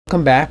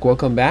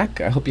Welcome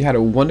back. I hope you had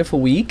a wonderful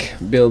week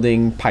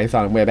building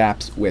Python web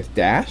apps with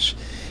Dash.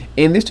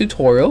 In this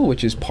tutorial,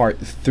 which is part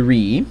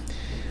 3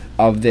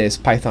 of this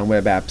Python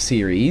web app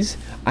series,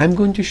 I'm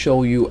going to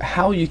show you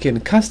how you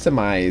can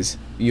customize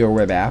your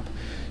web app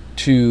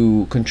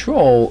to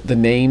control the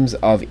names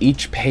of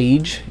each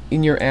page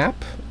in your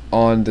app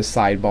on the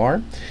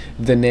sidebar,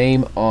 the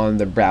name on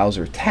the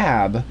browser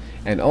tab,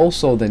 and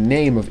also the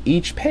name of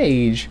each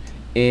page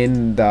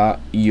in the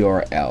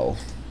URL.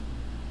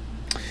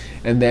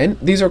 And then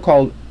these are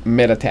called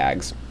meta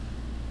tags,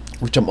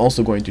 which I'm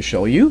also going to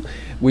show you,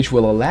 which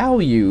will allow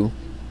you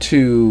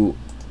to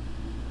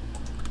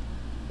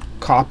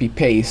copy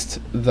paste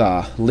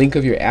the link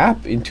of your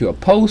app into a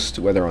post,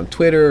 whether on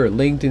Twitter or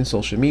LinkedIn,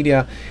 social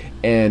media,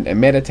 and a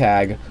meta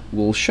tag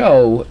will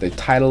show the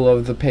title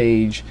of the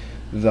page,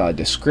 the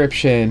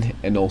description,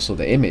 and also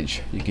the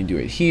image. You can do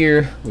it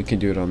here. We can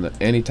do it on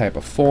any type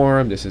of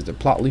form. This is the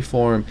Plotly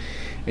form,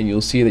 and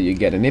you'll see that you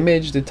get an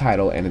image, the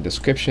title, and a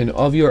description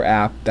of your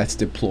app that's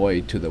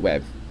deployed to the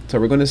web. So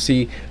we're going to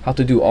see how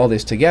to do all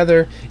this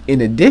together. In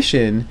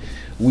addition,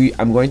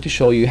 I'm going to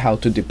show you how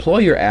to deploy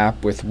your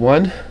app with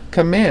one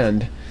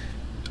command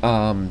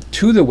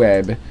to the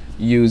web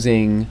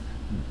using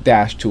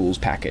Dash Tools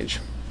package.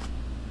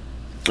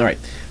 All right.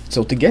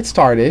 So to get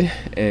started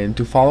and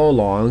to follow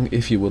along,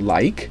 if you would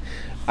like,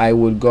 I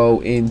would go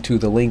into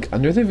the link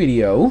under the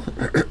video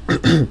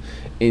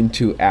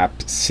into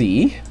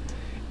app.py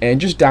and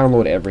just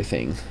download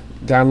everything.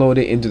 Download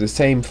it into the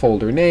same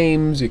folder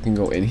names. You can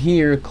go in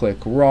here, click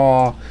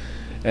raw,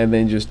 and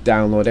then just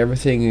download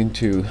everything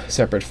into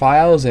separate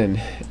files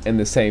and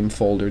the same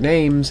folder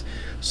names,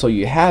 so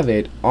you have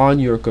it on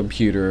your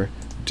computer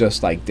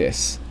just like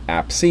this.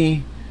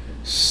 app.py,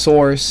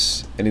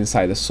 source, and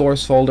inside the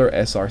source folder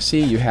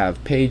src you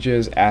have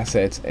pages,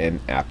 assets, and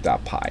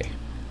app.py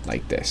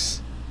like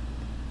this.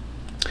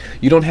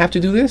 You don't have to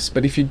do this,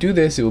 but if you do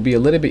this, it will be a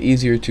little bit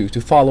easier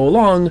to follow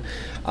along,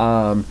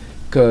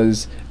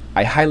 because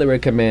I highly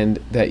recommend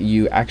that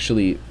you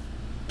actually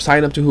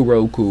sign up to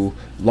Heroku,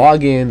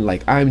 log in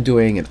like I'm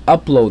doing, and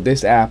upload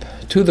this app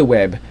to the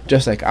web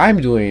just like I'm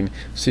doing,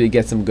 so you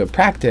get some good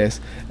practice,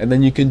 and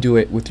then you can do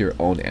it with your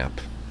own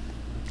app.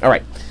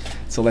 Alright,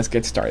 so let's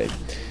get started.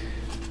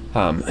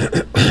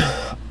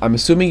 I'm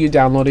assuming you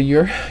downloaded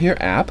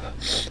your app,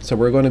 so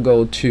we're going to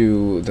go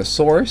to the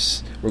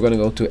source, we're going to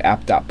go to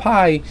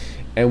app.py,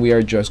 and we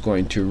are just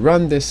going to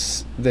run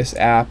this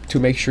app to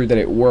make sure that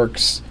it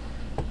works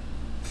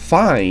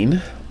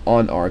fine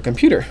on our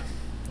computer.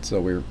 So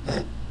let's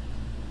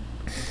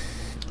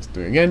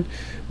do it again,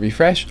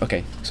 refresh.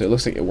 Okay, so it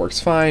looks like it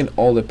works fine.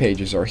 All the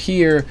pages are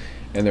here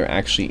and they're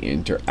actually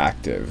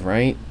interactive,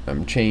 right?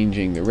 I'm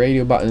changing the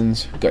radio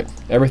buttons. Good,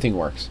 everything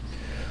works.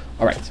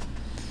 All right.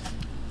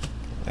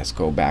 Let's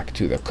go back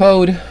to the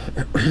code,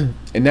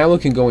 and now we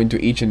can go into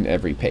each and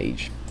every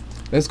page.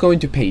 Let's go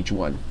into page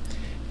 1.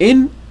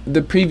 In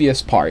the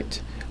previous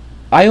part,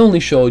 I only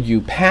showed you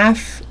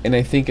path, and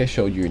I think I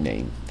showed you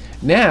name.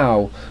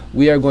 Now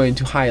we are going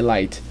to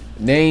highlight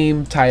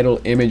name, title,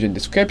 image, and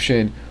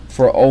description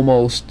for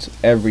almost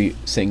every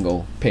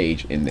single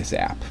page in this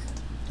app.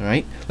 All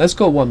right, let's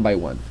go one by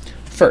one.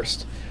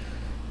 First,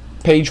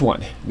 page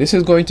 1. This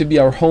is going to be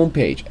our home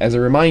page. As a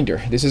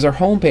reminder, this is our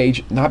home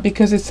page, not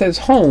because it says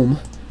home,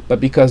 but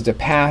because the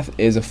path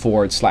is a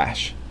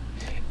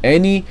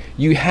 /.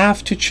 You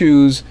have to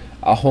choose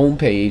a home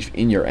page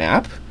in your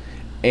app,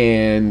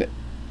 and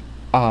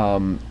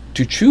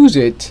to choose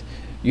it,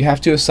 you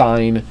have to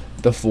assign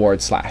the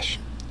 /.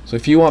 So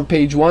if you want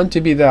page 1 to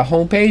be the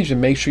home page,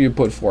 then make sure you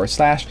put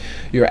 /.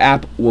 Your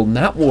app will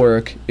not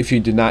work if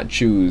you do not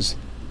choose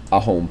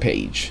a home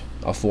page,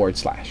 a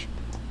 /.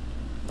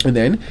 And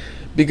then,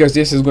 because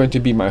this is going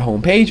to be my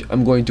home page,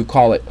 I'm going to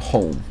call it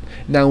home.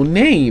 Now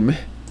name,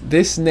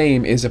 this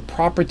name is a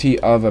property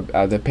of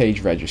the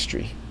page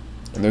registry.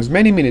 And there's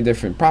many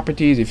different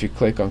properties. If you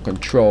click on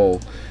control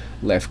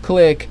left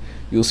click,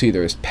 you'll see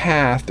there's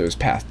path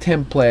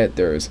template,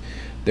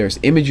 there's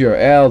image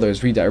URL,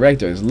 there's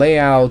redirect, there's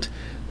layout,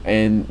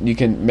 and you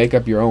can make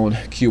up your own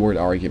keyword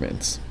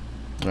arguments.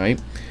 All right?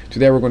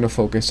 Today we're going to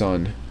focus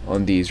on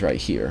these right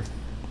here.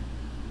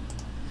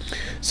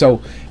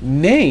 So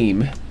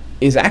name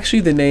is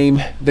actually the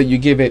name that you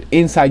give it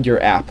inside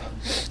your app,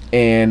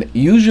 and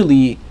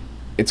usually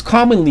it's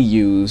commonly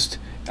used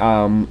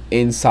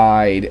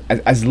inside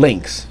as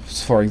links.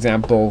 For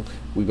example,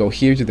 we go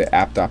here to the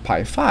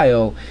app.py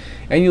file,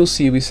 and you'll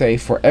see we say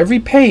for every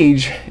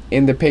page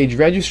in the page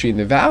registry, in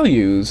the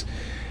values,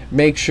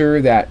 make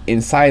sure that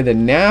inside the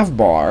nav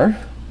bar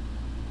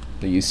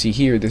that you see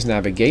here, this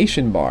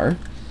navigation bar,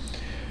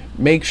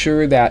 make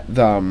sure that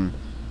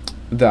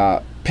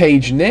the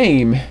page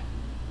name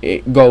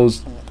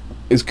is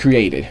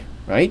created,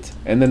 right?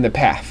 And then the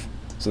path.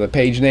 So the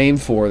page name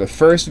for the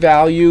first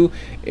value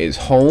is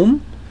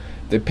home.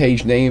 The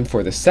page name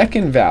for the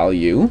second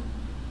value,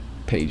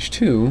 page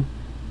 2,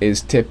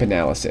 is tip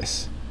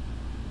analysis.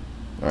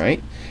 All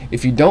right?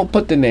 If you don't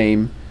put the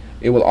name,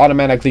 it will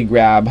automatically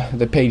grab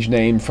the page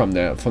name from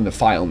the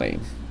file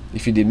name.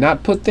 If you did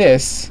not put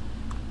this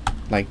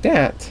like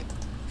that,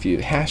 if you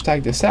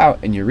hashtag this out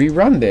and you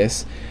rerun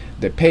this,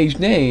 the page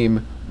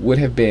name would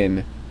have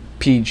been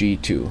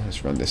PG2.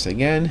 Let's run this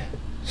again.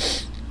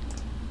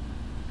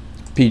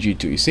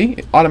 PG2, you see,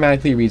 it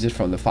automatically reads it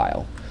from the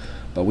file.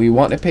 But we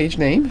want a page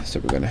name, so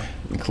we're going to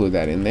include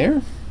that in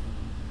there.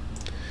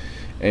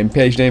 And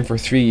page name for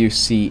 3 you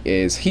see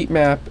is heat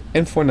map,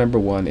 and for number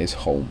 1 is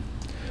home.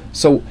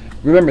 So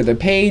remember, the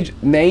page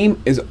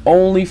name is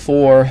only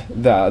for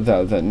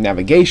the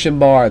navigation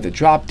bar, the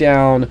drop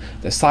down,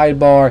 the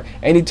sidebar,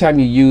 anytime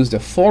you use the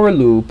for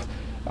loop,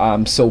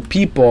 so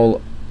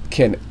people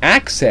can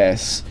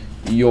access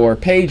your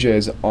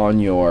pages on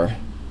your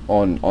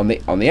on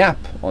the app,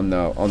 on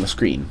the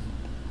screen.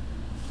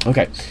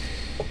 Okay,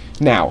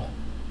 now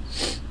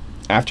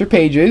after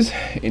pages,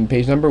 in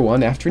page number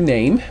 1, after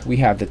name, we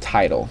have the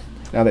title.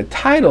 Now the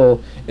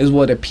title is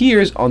what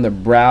appears on the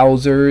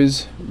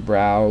browsers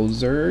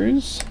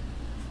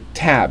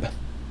tab,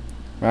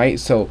 right?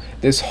 So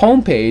this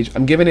home page,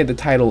 I'm giving it the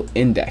title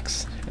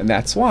index, and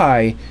that's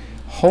why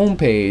home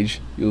page,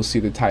 you'll see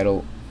the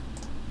title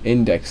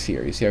index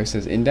here. You see how it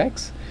says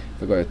index?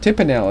 If we go to tip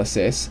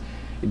analysis,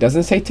 it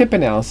doesn't say tip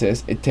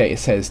analysis, it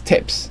says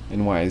tips.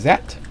 And why is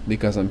that?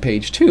 Because on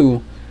page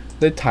 2,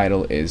 the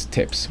title is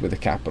tips with a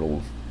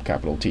capital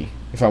T.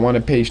 If I want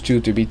a page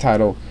 2 to be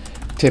titled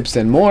tips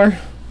and more,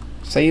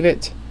 save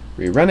it,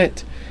 rerun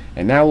it,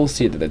 and now we'll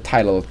see that the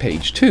title of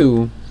page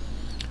 2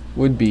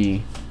 would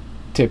be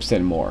tips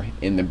and more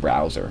in the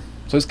browser.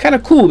 So it's kind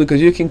of cool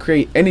because you can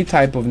create any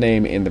type of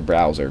name in the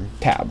browser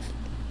tab.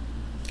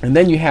 And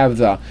then you have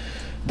the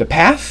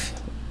path,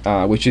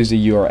 which is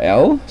the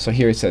URL. So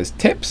here it says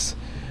tips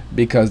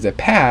because the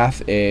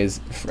path is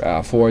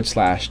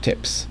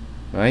 /tips,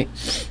 right?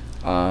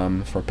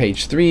 For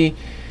page 3,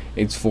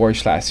 it's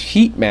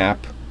 /heat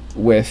map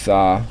with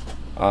a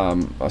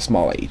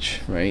small h,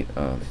 right?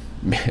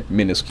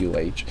 Minuscule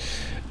h.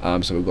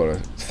 So we'll go to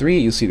 3.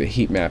 You'll see the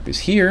heat map is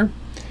here.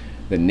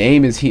 The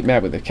name is heat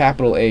map with a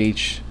capital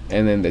H,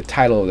 and then the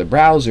title of the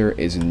browser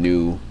is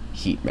new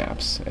heat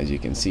maps. As you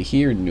can see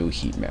here, new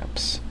heat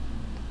maps.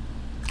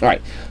 All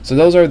right. So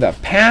those are the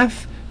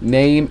path,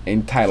 name,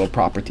 and title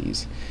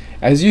properties.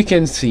 As you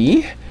can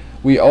see,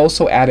 we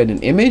also added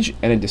an image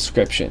and a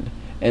description.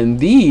 And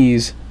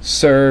these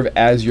serve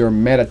as your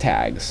meta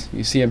tags.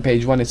 You see on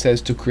page 1 it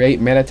says to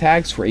create meta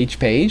tags for each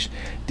page,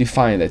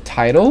 define the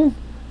title,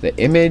 the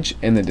image,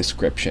 and the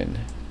description.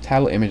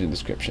 Title, image, and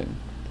description.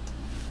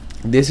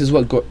 This is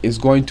what is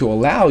going to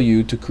allow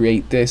you to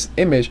create this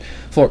image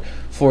for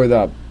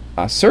the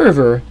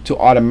server to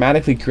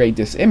automatically create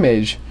this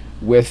image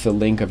with the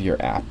link of your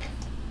app.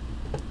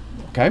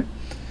 Okay,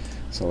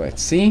 so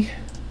let's see.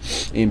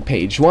 In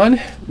page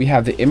 1, we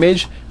have the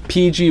image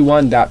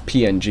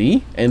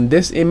pg1.png, and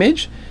this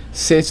image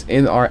sits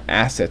in our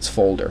assets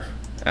folder.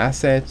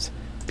 Assets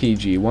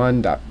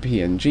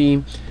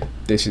pg1.png.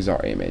 This is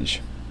our image,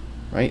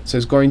 right? So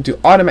it's going to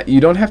you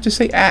don't have to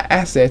say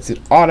assets, it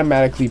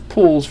automatically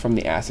pulls from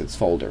the assets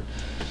folder.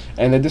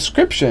 And the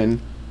description,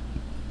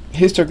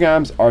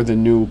 histograms are the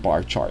new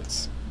bar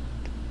charts.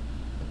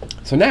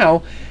 So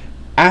now,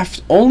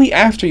 only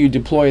after you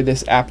deploy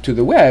this app to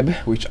the web,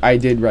 which I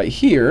did right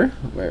here,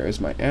 where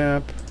is my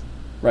app?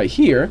 Right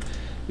here,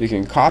 you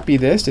can copy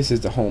this. This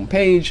is the home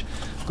page.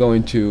 Go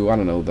into, I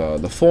don't know,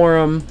 the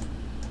forum,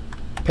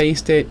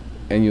 paste it,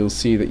 and you'll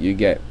see that you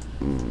get,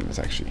 let's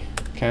actually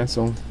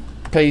cancel,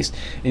 paste,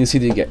 and you'll see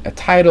that you get a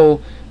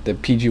title, the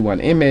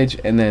PG1 image,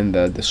 and then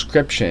the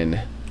description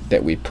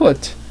that we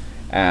put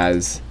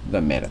as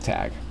the meta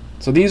tag.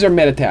 So these are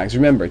meta tags.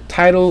 Remember,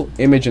 title,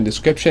 image, and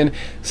description.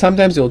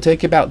 Sometimes it will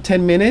take about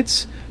 10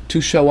 minutes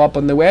to show up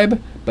on the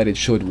web, but it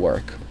should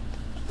work.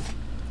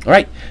 All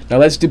right, now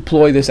let's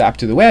deploy this app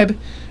to the web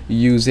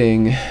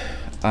using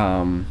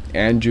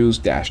Andrew's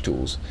Dash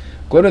Tools.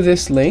 Go to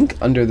this link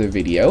under the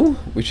video,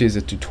 which is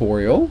a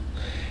tutorial,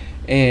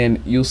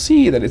 and you'll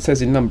see that it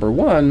says in number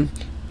 1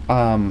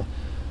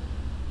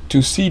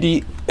 to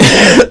CD.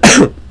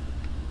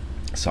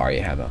 Sorry,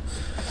 I have a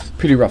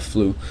pretty rough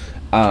flu.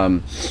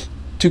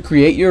 To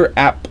create your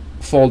app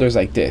folders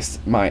like this,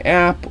 my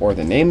app, or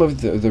the name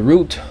of the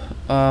root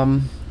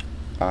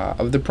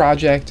of the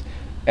project,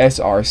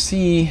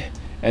 src,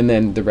 and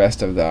then the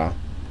rest of the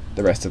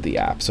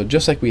app. So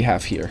just like we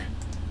have here,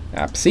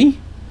 app C,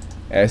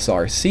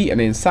 src, and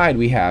inside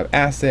we have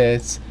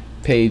assets,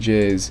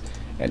 pages,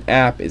 and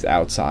app is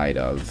outside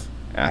of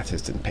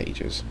assets and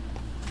pages.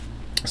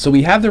 So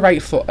we have the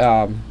right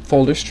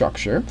folder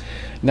structure.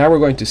 Now we're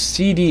going to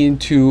cd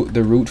into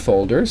the root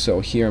folder. So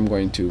here I'm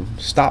going to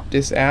stop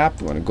this app.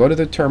 I'm going to go to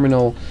the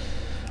terminal.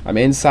 I'm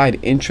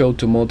inside intro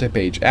to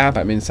multi-page app.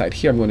 I'm inside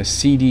here. I'm going to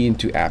cd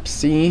into app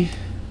C,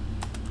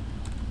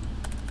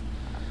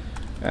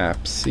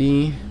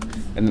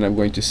 and then I'm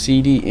going to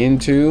cd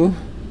into,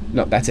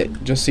 no, that's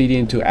it, just cd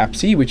into app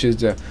C, which is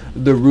the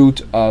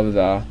root of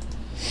the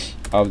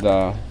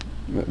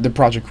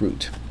project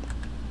root.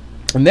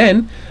 And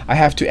then I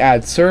have to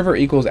add server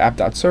equals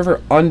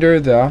app.server under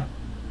the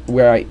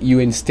where you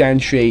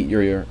instantiate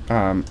your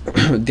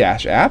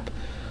dash app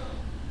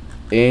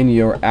in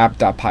your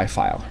app.py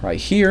file. Right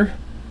here,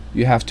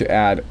 you have to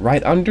add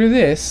right under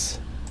this,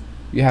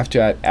 you have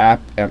to add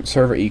app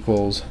server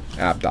equals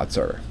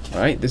app.server. All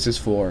right, this is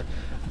for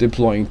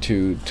deploying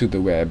to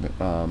the web,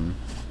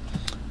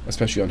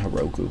 especially on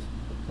Heroku.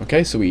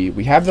 Okay, so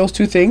we have those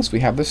two things. We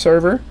have the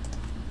server.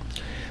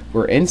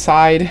 We're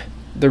inside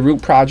the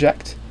root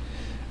project,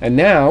 and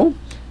now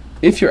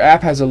if your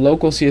app has a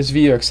local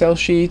CSV or Excel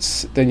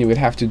sheets, then you would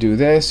have to do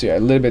this. A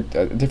little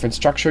bit different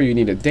structure. You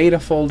need a data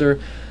folder.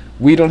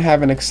 We don't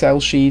have an Excel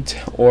sheet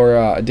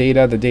or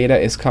data. The data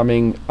is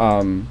coming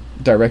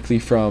directly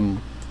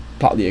from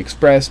Plotly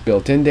Express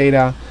built-in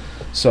data,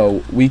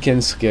 so we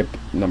can skip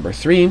number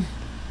 3.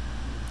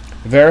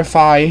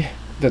 Verify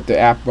that the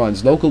app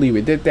runs locally.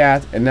 We did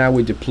that, and now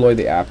we deploy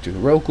the app to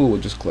Heroku.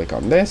 We'll just click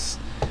on this,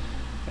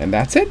 and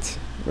that's it.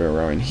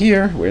 We're in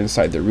here. We're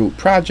inside the root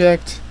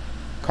project.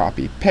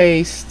 Copy,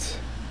 paste,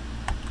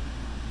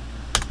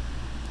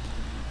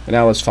 and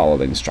now let's follow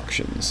the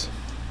instructions.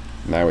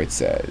 Now it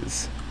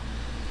says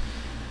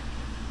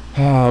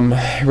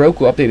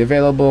Heroku update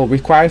available,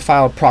 required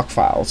file, proc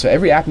file. So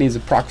every app needs a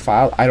proc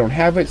file. I don't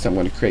have it, so I'm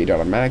going to create it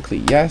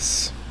automatically.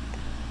 Yes.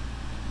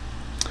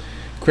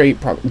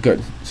 Create proc.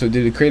 Good. So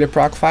did it create a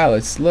proc file?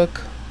 Let's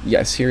look.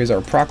 Yes, here is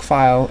our proc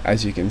file.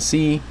 As you can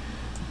see,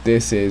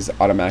 this is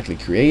automatically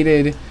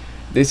created.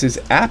 This is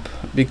app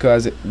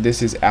because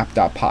this is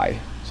app.py.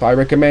 So I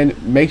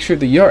recommend make sure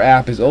that your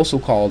app is also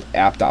called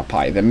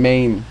app.py, the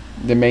main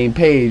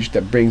page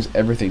that brings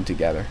everything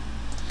together.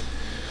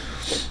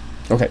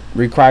 Okay,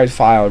 required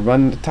file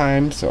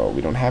runtime, so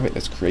we don't have it.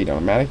 Let's create it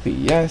automatically.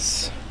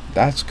 Yes,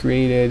 that's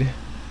created.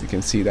 You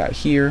can see that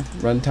here,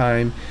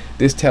 runtime.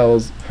 This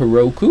tells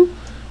Heroku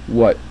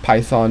what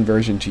Python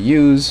version to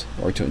use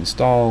or to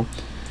install.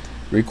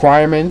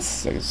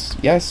 Requirements,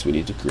 yes, we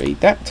need to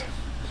create that.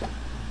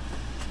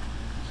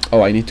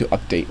 Oh, I need to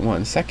update.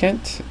 1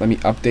 second. Let me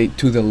update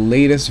to the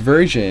latest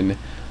version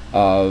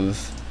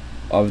of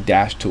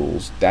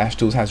DashTools.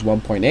 DashTools has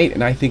 1.8,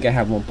 and I think I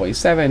have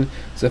 1.7.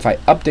 So if I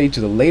update to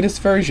the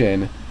latest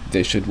version,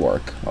 this should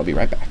work. I'll be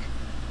right back.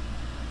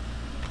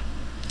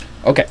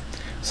 Okay,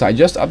 so I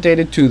just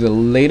updated to the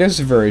latest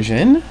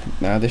version.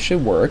 Now this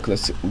should work.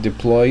 Let's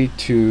deploy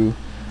to.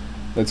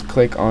 Let's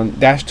click on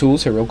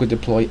DashTools. Heroku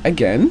deploy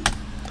again.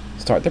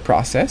 Start the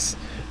process.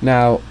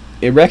 Now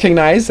it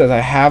recognized that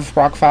I have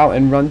proc file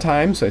and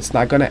runtime, so it's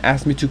not going to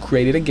ask me to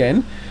create it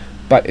again,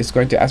 but it's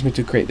going to ask me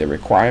to create the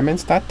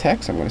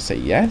requirements.txt. I'm going to say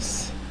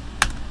yes.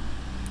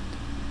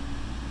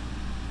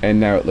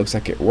 And now it looks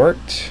like it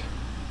worked.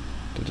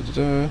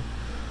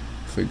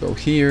 If we go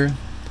here,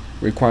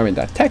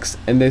 requirement.txt,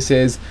 and this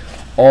is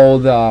all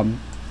the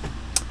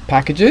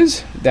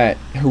packages that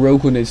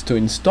Heroku needs to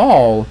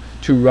install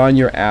to run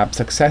your app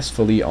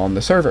successfully on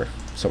the server.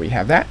 So we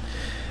have that.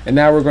 And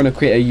now we're going to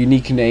create a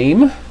unique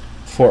name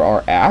for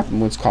our app,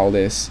 and let's call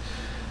this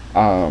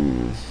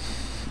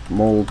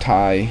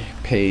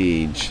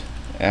Multipage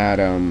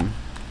Atom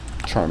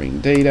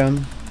Charming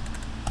Data,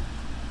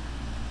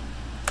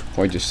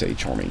 or just say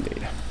Charming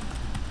Data.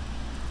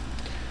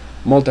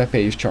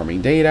 Multipage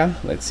Charming Data.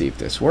 Let's see if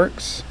this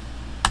works.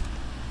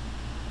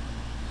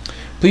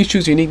 Please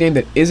choose a unique name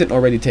that isn't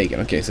already taken.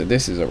 Okay, so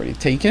this is already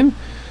taken,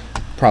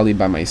 probably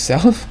by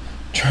myself.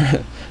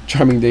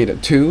 Charming Data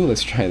 2.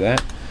 Let's try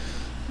that.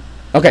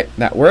 Okay,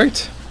 that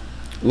worked.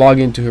 Log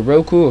into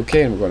Heroku.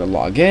 Okay, and we're going to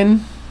log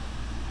in.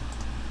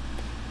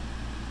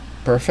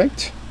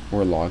 Perfect.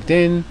 We're logged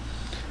in.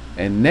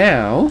 And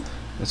now,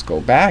 let's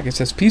go back. It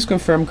says, please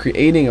confirm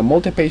creating a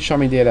multi-page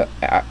Charming Data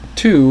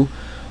 2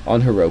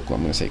 on Heroku.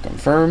 I'm going to say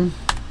confirm.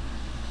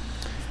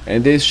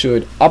 And this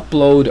should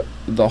upload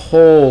the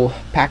whole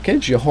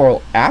package, your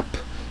whole app,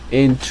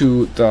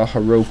 into the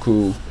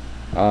Heroku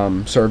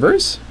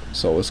servers.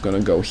 So it's going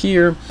to go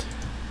here,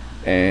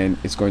 and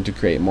it's going to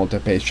create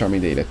multi-page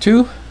Charming Data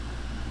 2.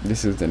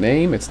 This is the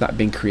name. It's not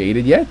been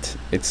created yet.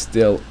 It's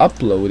still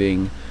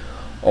uploading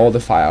all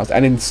the files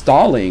and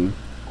installing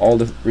all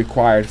the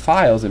required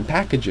files and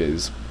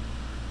packages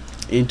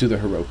into the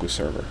Heroku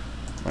server,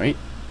 right?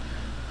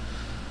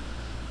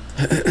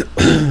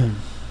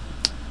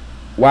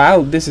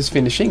 While this is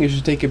finishing, it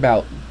should take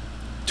about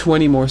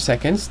 20 more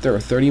seconds. There are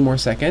 30 more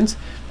seconds.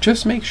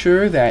 Just make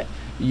sure that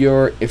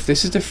if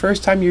this is the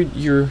first time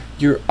you're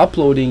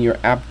uploading your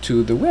app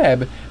to the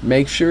web,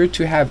 make sure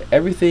to have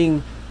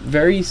everything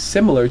very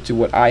similar to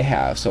what I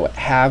have. So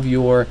have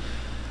your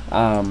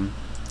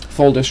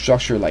folder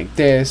structure like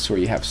this, where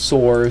you have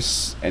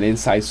source, and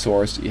inside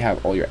source you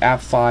have all your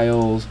app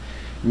files.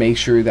 Make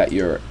sure that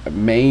your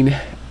main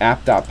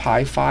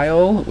app.py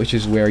file, which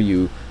is where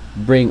you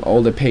bring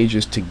all the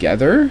pages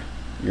together,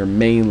 your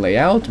main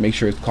layout, make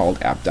sure it's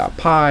called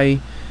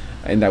app.py,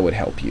 and that would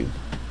help you.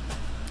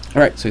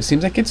 Alright, so it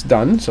seems like it's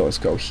done. So let's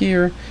go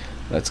here.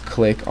 Let's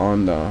click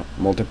on the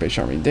multi-page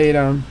Charming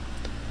Data.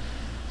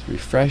 Let's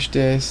refresh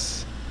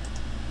this.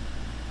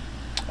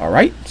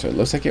 Alright, so it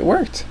looks like it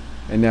worked.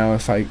 And now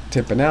if I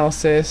tip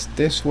analysis,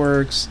 this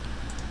works.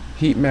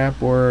 Heat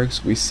map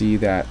works. We see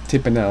that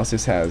tip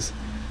analysis has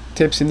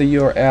tips in the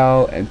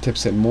URL and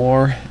tips and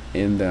more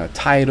in the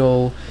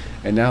title.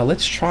 And now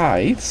let's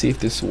try, see if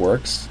this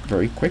works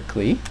very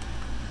quickly.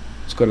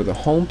 Let's go to the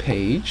home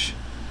page.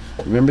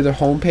 Remember the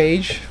home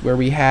page where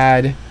we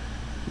had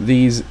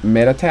these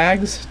meta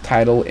tags,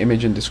 title,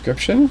 image, and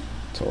description?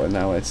 So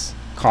now let's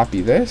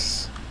copy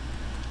this,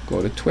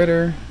 go to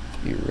Twitter,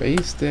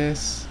 erase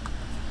this,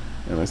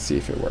 and let's see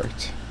if it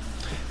worked.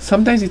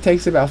 Sometimes it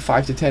takes about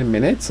 5 to 10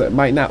 minutes, so it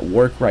might not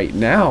work right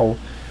now,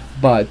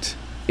 but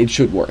it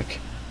should work.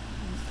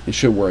 It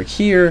should work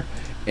here,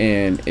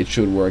 and it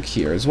should work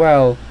here as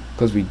well,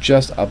 because we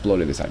just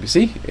uploaded this app. You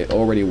see, it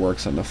already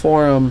works on the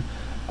forum.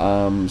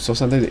 So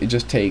sometimes it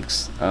just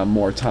takes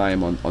more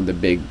time on the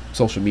big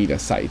social media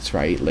sites,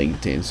 right?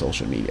 LinkedIn,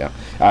 social media,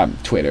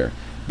 Twitter,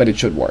 but it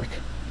should work.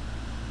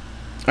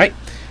 All right,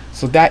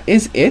 so that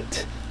is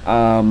it.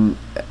 I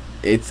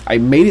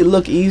made it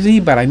look easy,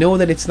 but I know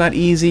that it's not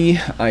easy.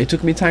 It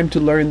took me time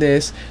to learn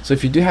this. So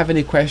if you do have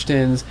any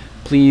questions,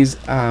 please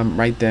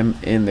write them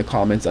in the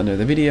comments under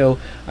the video.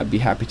 I'd be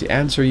happy to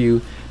answer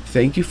you.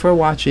 Thank you for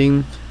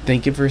watching.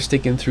 Thank you for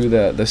sticking through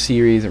the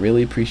series. I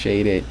really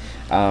appreciate it.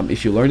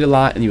 If you learned a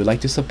lot and you would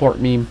like to support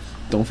me,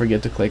 don't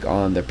forget to click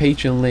on the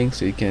Patreon link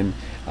so you can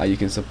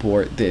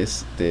support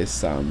this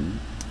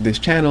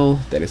channel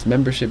that is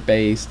membership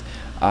based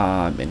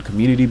and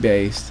community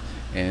based.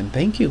 And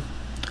thank you.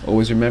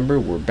 Always remember,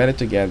 we're better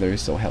together,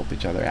 so help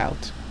each other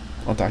out.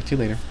 I'll talk to you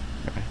later.